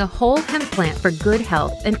 using the whole hemp plant for good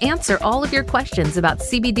health, and answer all of your questions about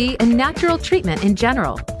CBD and natural treatment in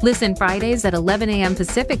general. Listen Fridays at 11 a.m.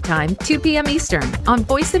 Pacific Time, 2 p.m. Eastern on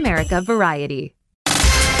Voice America Variety.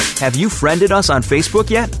 Have you friended us on Facebook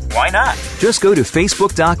yet? Why not? Just go to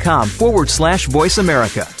facebook.com/Voice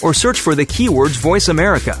America or search for the keywords Voice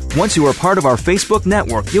America. Once you are part of our Facebook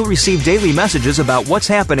network, you'll receive daily messages about what's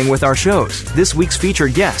happening with our shows, this week's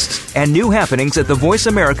featured guests, and new happenings at the Voice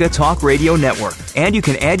America Talk Radio Network. And you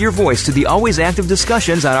can add your voice to the always active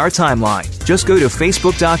discussions on our timeline. Just go to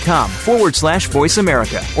facebook.com/Voice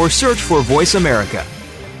America or search for Voice America.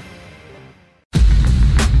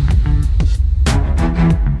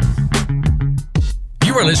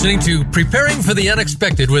 You are listening to Preparing for the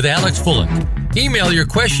Unexpected with Alex Fullick. Email your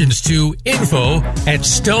questions to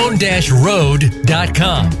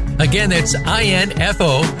info@stone-road.com. Again, that's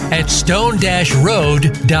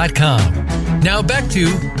info@stone-road.com. Now back to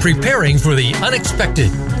Preparing for the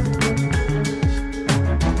Unexpected.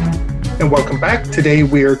 And welcome back. Today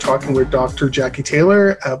we are talking with Dr. Jackie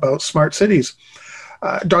Taylor about smart cities.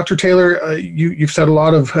 Dr. Taylor, you've said a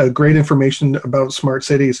lot of great information about smart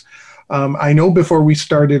cities. I know before we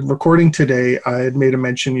started recording today, I had made a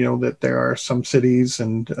mention, that there are some cities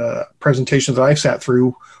and presentations that I've sat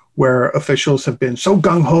through where officials have been so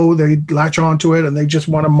gung-ho, they latch onto it and they just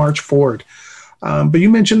want to march forward. But you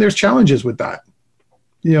mentioned there's challenges with that,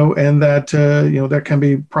 and that, there can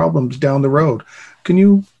be problems down the road. Can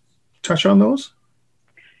you touch on those?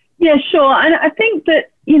 Yeah, sure. And I think that,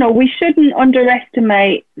 we shouldn't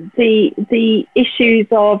underestimate the issues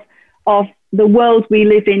of the world we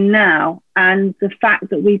live in now, and the fact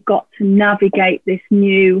that we've got to navigate this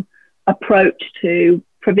new approach to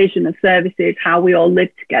provision of services, how we all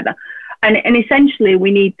live together. And essentially,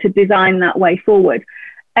 we need to design that way forward.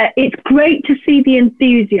 It's great to see the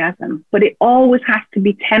enthusiasm, but it always has to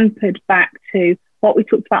be tempered back to what we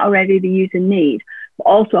talked about already, the user need, but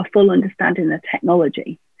also a full understanding of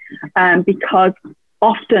technology. Because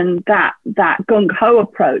often that gung-ho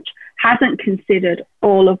approach hasn't considered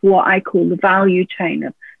all of what I call the value chain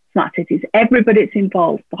of smart cities. Everybody that's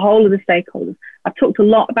involved, the whole of the stakeholders. I've talked a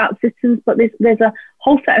lot about systems, but there's a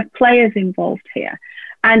whole set of players involved here,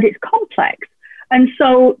 and it's complex. And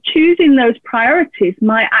so choosing those priorities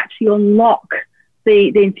might actually unlock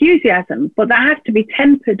the enthusiasm, but that has to be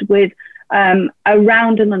tempered with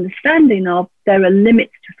around an understanding of there are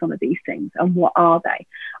limits to some of these things, and what are they?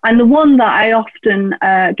 And the one that I often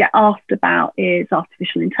get asked about is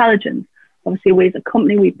artificial intelligence. Obviously, we as a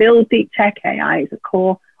company, we build deep tech. AI is a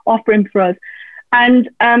core offering for us. And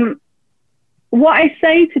what I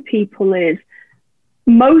say to people is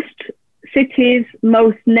most cities,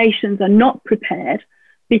 most nations are not prepared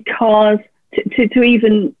because to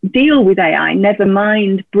even deal with AI, never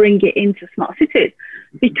mind bring it into smart cities,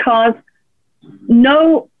 because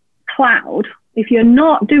no cloud, if you're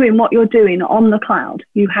not doing what you're doing on the cloud,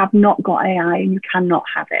 you have not got AI and you cannot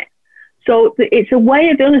have it. So it's a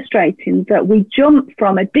way of illustrating that we jump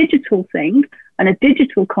from a digital thing and a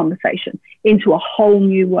digital conversation into a whole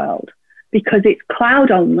new world, because it's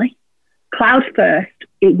cloud only, cloud first,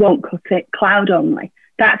 it won't cut it, cloud only.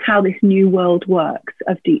 That's how this new world works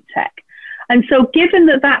of deep tech. And so given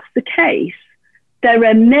that that's the case, there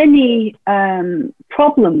are many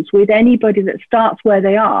problems with anybody that starts where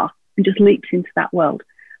they are and just leaps into that world.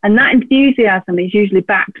 And that enthusiasm is usually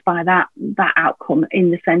backed by that outcome,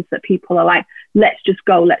 in the sense that people are like, let's just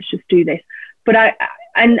go, let's just do this. But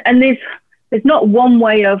there's not one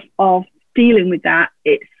way of dealing with that.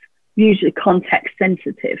 It's usually context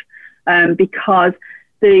sensitive, because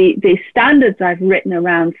the standards I've written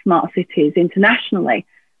around smart cities internationally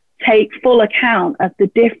take full account of the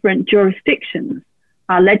different jurisdictions,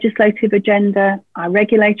 our legislative agenda, our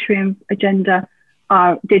regulatory agenda,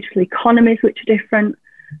 our digital economies, which are different.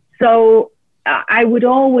 So I would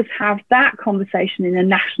always have that conversation in a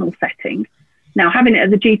national setting. Now, having it at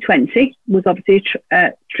the G20 was obviously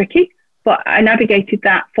tricky, but I navigated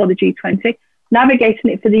that for the G20.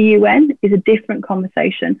 Navigating it for the UN is a different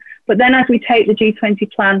conversation. But then as we take the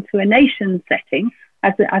G20 plan to a nation setting,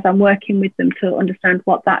 as I'm working with them to understand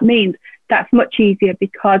what that means, that's much easier,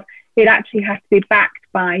 because it actually has to be backed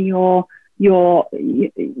by the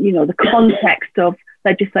context of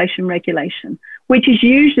legislation, regulation, which is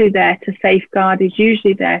usually there to safeguard, is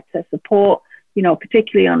usually there to support,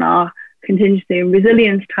 particularly on our contingency and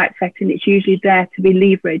resilience type setting, it's usually there to be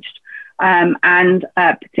leveraged. And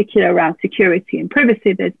particularly around security and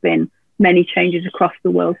privacy, there's been many changes across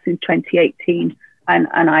the world since 2018. And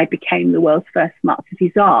I became the world's first smart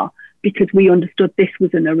city czar because we understood this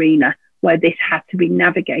was an arena where this had to be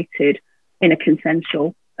navigated in a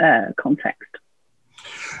consensual context.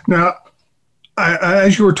 Now,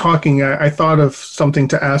 as you were talking, I thought of something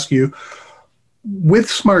to ask you. With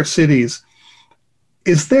smart cities,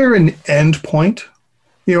 is there an end point?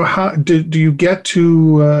 How do you get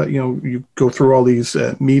to, you go through all these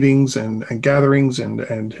meetings and gatherings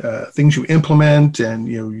and things you implement and,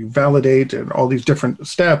 you validate and all these different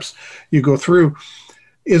steps you go through.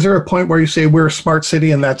 Is there a point where you say we're a smart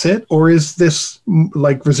city and that's it? Or is this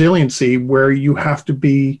like resiliency where you have to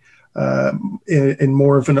be in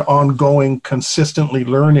more of an ongoing, consistently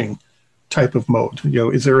learning type of mode?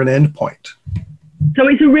 Is there an end point? So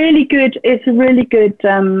it's a really good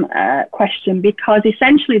question, because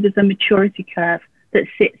essentially there's a maturity curve that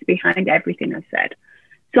sits behind everything I've said.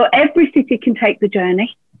 So every city can take the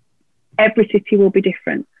journey. Every city will be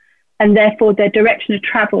different, and therefore their direction of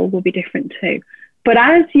travel will be different too. But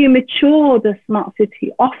as you mature the smart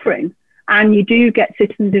city offering and you do get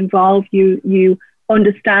citizens involved, you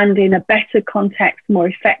understand in a better context, more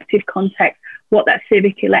effective context, what that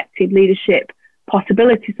civic elected leadership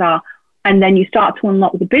possibilities are, and then you start to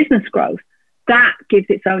unlock the business growth, that gives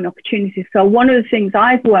its own opportunities. So one of the things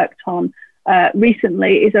I've worked on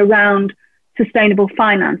recently is around sustainable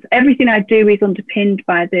finance. Everything I do is underpinned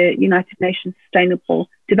by the United Nations Sustainable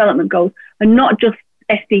Development Goals, and not just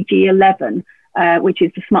SDG 11, which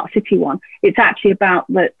is the smart city one. It's actually about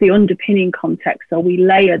the underpinning context. So we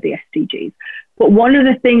layer the SDGs. But one of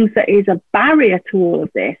the things that is a barrier to all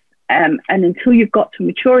of this, and until you've got to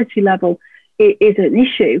maturity level, it is an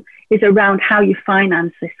issue, is around how you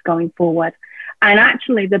finance this going forward. And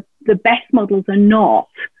actually the best models are not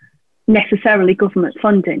necessarily government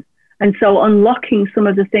funding. And so unlocking some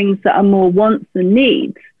of the things that are more wants than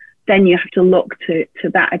needs, then you have to look to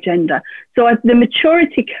that agenda. So the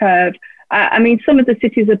maturity curve, some of the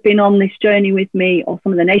cities have been on this journey with me, or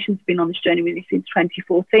some of the nations have been on this journey with me since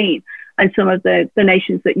 2014. And some of the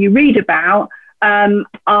nations that you read about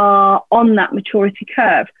are on that maturity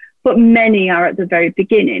curve, but many are at the very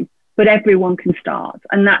beginning. But everyone can start.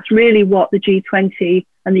 And that's really what the G20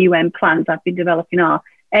 and the UN plans I've been developing are.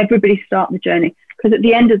 Everybody start the journey. Because at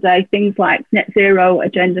the end of the day, things like net zero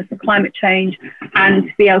agenda for climate change, and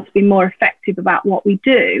to be able to be more effective about what we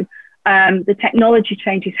do, the technology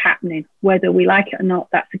change is happening, whether we like it or not,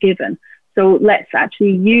 that's a given. So let's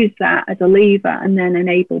actually use that as a lever and then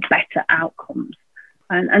enable better outcomes.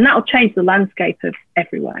 And that will change the landscape of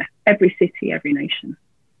everywhere, every city, every nation.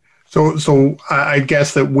 So I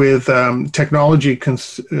guess that with technology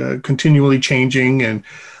continually changing and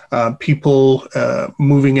people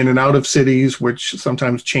moving in and out of cities, which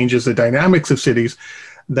sometimes changes the dynamics of cities,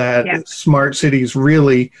 that smart cities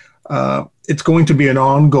really, it's going to be an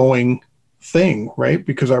ongoing thing, right?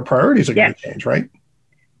 Because our priorities are going to change, right?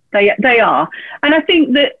 They are. And I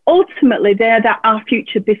think that ultimately they're our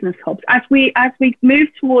future business hubs. As we move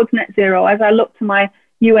towards net zero, as I look to my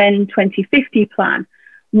UN 2050 plan,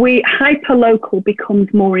 hyperlocal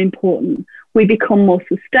becomes more important. We become more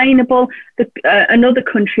sustainable. Another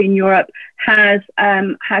country in Europe has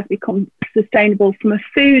become sustainable from a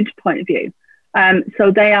food point of view.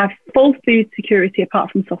 So they have full food security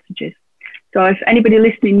apart from sausages. So if anybody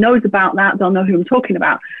listening knows about that, they'll know who I'm talking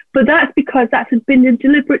about. But that's because that has been a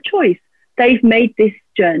deliberate choice. They've made this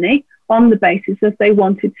journey on the basis that they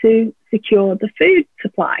wanted to secure the food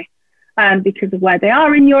supply. Because of where they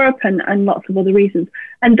are in Europe and lots of other reasons.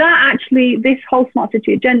 And that actually, this whole smart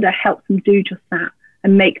city agenda helps them do just that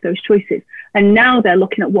and make those choices. And now they're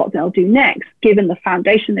looking at what they'll do next, given the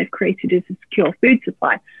foundation they've created is a secure food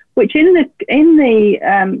supply, which in the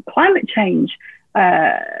climate change,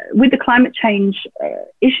 with the climate change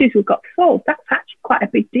issues we've got to solve, that's actually quite a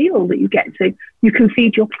big deal that you can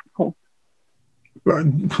feed your people.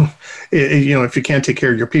 If you can't take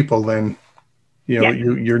care of your people, then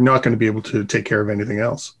you're not going to be able to take care of anything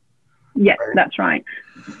else. Yeah, right? That's right.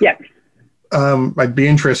 Yeah. I'd be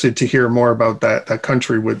interested to hear more about that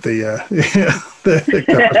country with the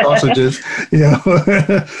sausages.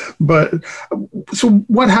 But so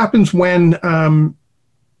what happens when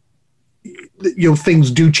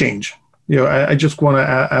things do change? I just want to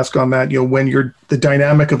ask on that. When the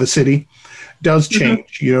dynamic of a city does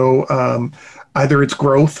change. Either it's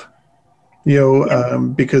growth.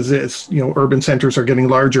 Because it's, urban centers are getting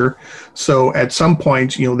larger. So at some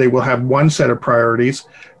point, they will have one set of priorities,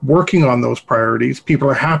 working on those priorities. People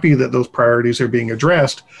are happy that those priorities are being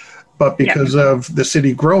addressed, but because of the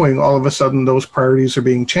city growing, all of a sudden those priorities are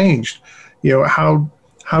being changed.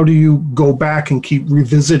 How do you go back and keep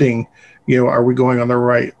revisiting, are we going on the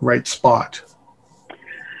right spot?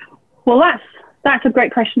 Well, that's a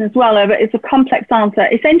great question as well. It's a complex answer.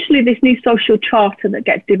 Essentially, this new social charter that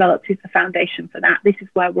gets developed is the foundation for that. This is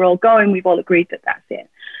where we're all going. We've all agreed that that's it.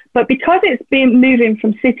 But because it's been moving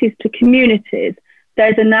from cities to communities,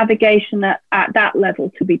 there's a navigation at that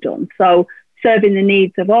level to be done. So serving the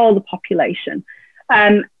needs of all the population.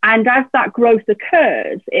 And as that growth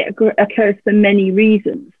occurs, it occurs for many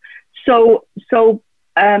reasons. So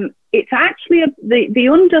it's actually the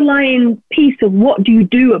underlying piece of what do you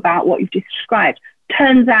do about what you've described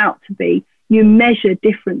turns out to be you measure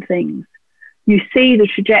different things. You see the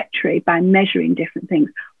trajectory by measuring different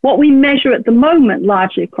things. What we measure at the moment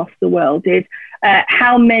largely across the world is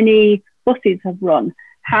how many buses have run,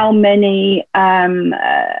 how many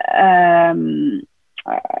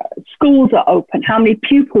schools are open, how many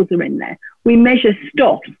pupils are in there. We measure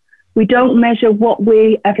stuff. We don't measure what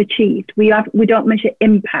we have achieved. We don't measure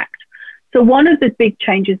impact. So one of the big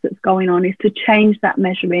changes that's going on is to change that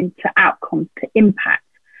measuring to outcomes, to impact,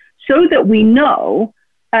 so that we know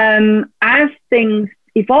as things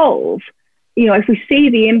evolve, if we see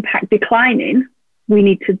the impact declining, we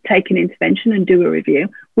need to take an intervention and do a review.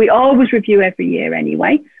 We always review every year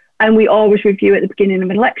anyway, and we always review at the beginning of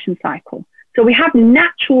an election cycle. So we have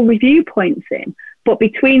natural review points in, but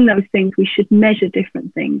between those things, we should measure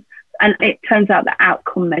different things. And it turns out that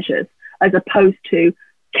outcome measures, as opposed to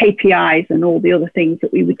KPIs and all the other things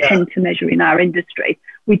that we would tend to measure in our industry.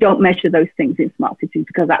 We don't measure those things in smart cities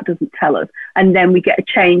because that doesn't tell us. And then we get a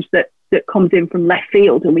change that comes in from left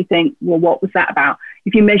field and we think, well, what was that about?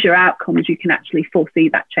 If you measure outcomes, you can actually foresee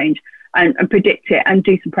that change and predict it and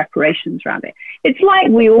do some preparations around it. It's like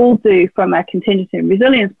we all do from a contingency and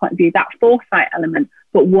resilience point of view, that foresight element,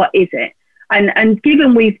 but what is it? And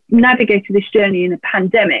given we've navigated this journey in a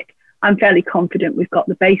pandemic, I'm fairly confident we've got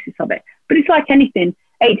the basis of it. But it's like anything,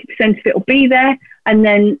 80% of it will be there. And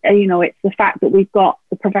then, it's the fact that we've got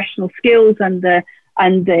the professional skills and the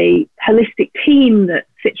holistic team that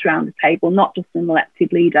sits around the table, not just an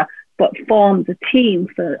elected leader, but forms a team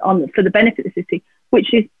for the benefit of the city,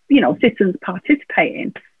 which is, citizens participate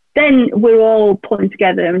in. Then we're all pulling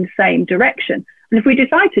together in the same direction. And if we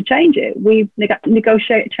decide to change it, we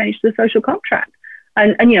negotiate a change to the social contract.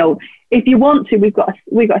 And if you want to, we've got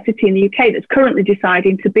a city in the UK that's currently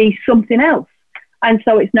deciding to be something else. And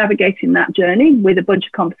so it's navigating that journey with a bunch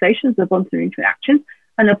of conversations, a bunch of interactions,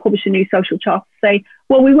 and they'll publish a new social charter to say,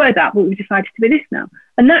 well, we were that, but we've decided to be this now.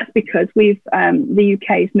 And that's because the UK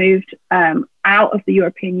has moved out of the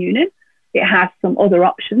European Union. It has some other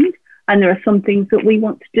options, and there are some things that we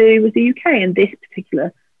want to do with the UK. And this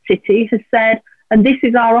particular city has said, and this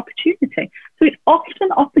is our opportunity. So it's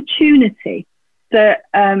often opportunity that,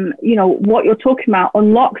 what you're talking about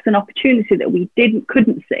unlocks an opportunity that we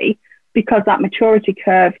couldn't see, because that maturity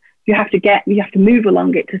curve, you have to move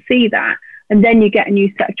along it to see that. And then you get a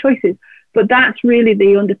new set of choices. But that's really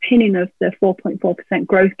the underpinning of the 4.4%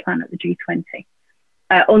 growth plan at the G20.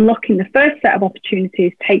 Unlocking the first set of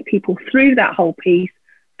opportunities, take people through that whole piece.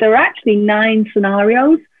 There are actually 9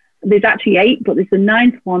 scenarios. There's actually 8, but there's the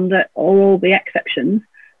 9th one that are all the exceptions.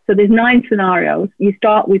 So there's 9 scenarios. You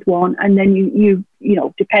start with one, and then you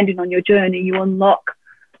depending on your journey, you unlock,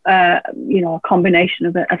 a combination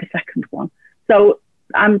of a second one. So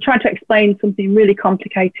I'm trying to explain something really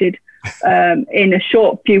complicated in a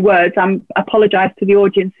short few words. I apologize to the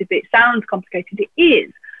audience if it sounds complicated. It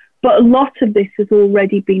is, but a lot of this has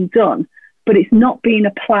already been done, but it's not being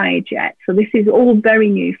applied yet. So this is all very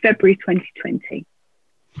new, February 2020.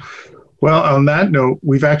 Well, on that note,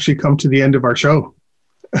 we've actually come to the end of our show.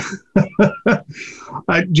 Do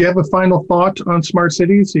you have a final thought on smart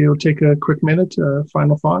cities? You'll take a quick minute,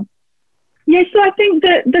 final thought. Yes, so I think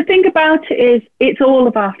that the thing about it is it's all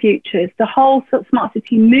of our futures. The whole smart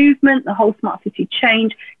city movement, the whole smart city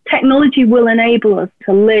change, technology will enable us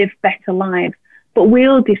to live better lives, but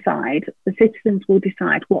we'll decide, the citizens will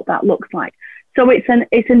decide what that looks like. So it's an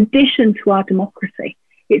addition to our democracy.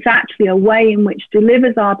 It's actually a way in which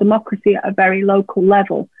delivers our democracy at a very local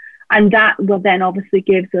level. And that will then obviously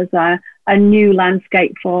gives us a new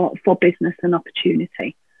landscape for business and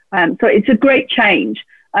opportunity. So it's a great change.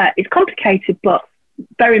 It's complicated, but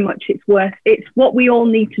very much it's what we all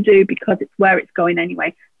need to do because it's where it's going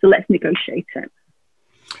anyway. So let's negotiate it.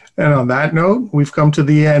 And on that note, we've come to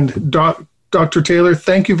the end. Dr. Taylor,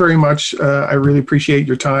 thank you very much. I really appreciate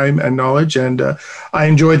your time and knowledge. And I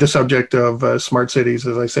enjoy the subject of smart cities.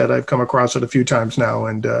 As I said, I've come across it a few times now,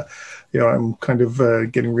 and I'm kind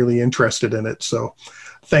of getting really interested in it. So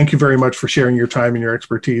thank you very much for sharing your time and your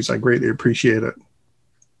expertise. I greatly appreciate it.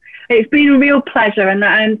 It's been a real pleasure,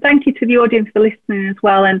 and thank you to the audience for listening as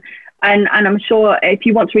well. And I'm sure if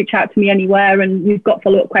you want to reach out to me anywhere and you've got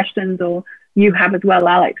follow-up questions, or you have as well,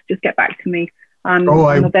 Alex, just get back to me. I'm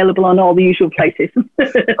available on all the usual places.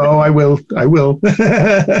 Oh, I will.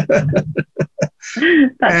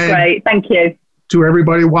 That's great. Thank you. To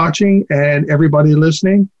everybody watching and everybody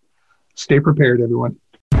listening, stay prepared, everyone.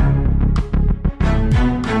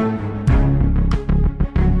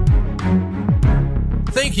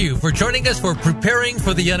 Thank you for joining us for Preparing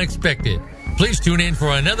for the Unexpected. Please tune in for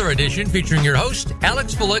another edition featuring your host,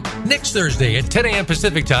 Alex Fullick, next Thursday at 10 a.m.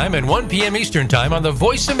 Pacific Time and 1 p.m. Eastern Time on the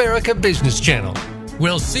Voice America Business Channel.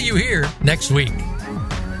 We'll see you here next week.